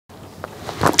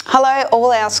Hello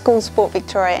all our School Sport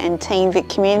Victoria and Team Vic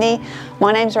community.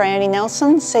 My name's Rayoni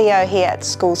Nelson, CEO here at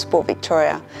School Sport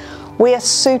Victoria. We are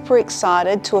super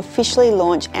excited to officially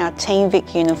launch our Team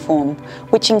Vic uniform,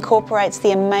 which incorporates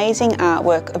the amazing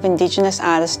artwork of Indigenous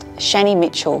artist Shani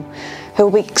Mitchell, who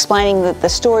will be explaining the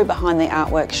story behind the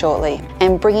artwork shortly,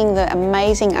 and bringing the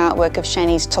amazing artwork of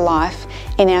Shani's to life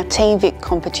in our Team Vic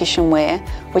competition wear,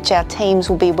 which our teams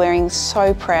will be wearing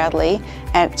so proudly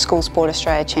at School Sport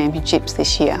Australia Championships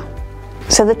this year.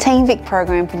 So the Team Vic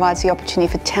program provides the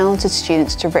opportunity for talented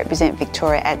students to represent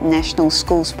Victoria at National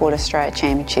School Sport Australia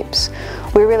Championships.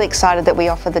 We're really excited that we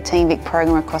offer the Team Vic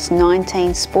program across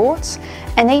 19 sports,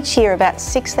 and each year about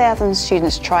 6,000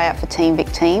 students try out for Team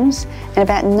Vic teams, and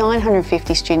about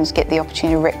 950 students get the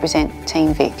opportunity to represent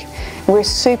Team Vic. And we're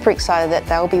super excited that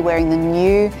they'll be wearing the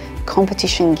new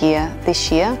competition gear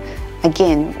this year,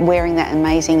 again wearing that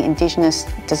amazing Indigenous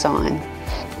design.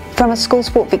 From a School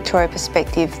Sport Victoria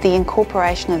perspective, the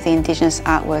incorporation of the Indigenous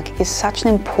artwork is such an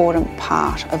important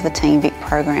part of the Team Vic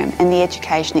program and the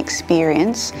education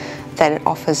experience that it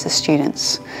offers the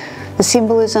students. The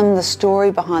symbolism, the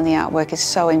story behind the artwork is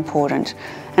so important,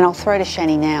 and I'll throw to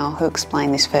Shani now who'll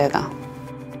explain this further.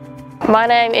 My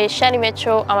name is Shani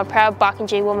Mitchell. I'm a proud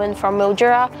Barkindji woman from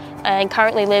Mildura and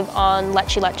currently live on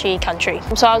Latchi Latchi country.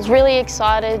 So I was really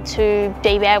excited to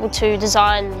be able to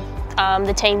design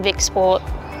the Team Vic Sport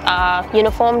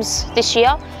uniforms this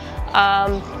year.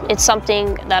 It's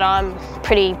something that I'm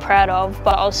pretty proud of,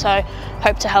 but also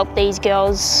hope to help these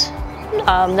girls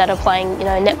that are playing,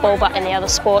 netball, but any other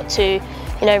sport to,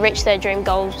 reach their dream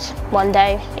goals one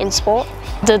day in sport.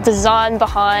 The design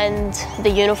behind the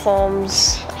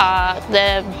uniforms,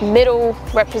 the middle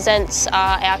represents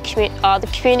the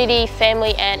community,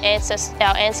 family, and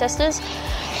our ancestors.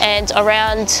 And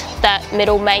around that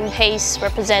middle main piece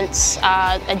represents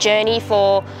a journey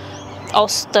for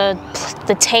also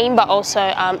the team, but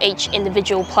also each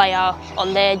individual player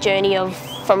on their journey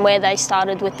from where they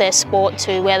started with their sport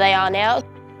to where they are now.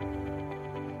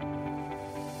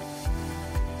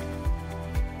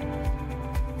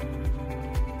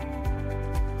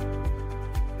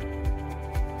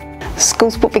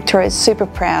 School Sport Victoria is super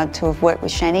proud to have worked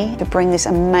with Shani to bring this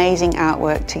amazing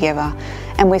artwork together,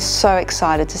 and we're so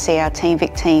excited to see our Team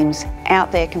Vic teams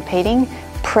out there competing,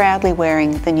 proudly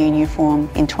wearing the new uniform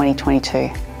in 2022.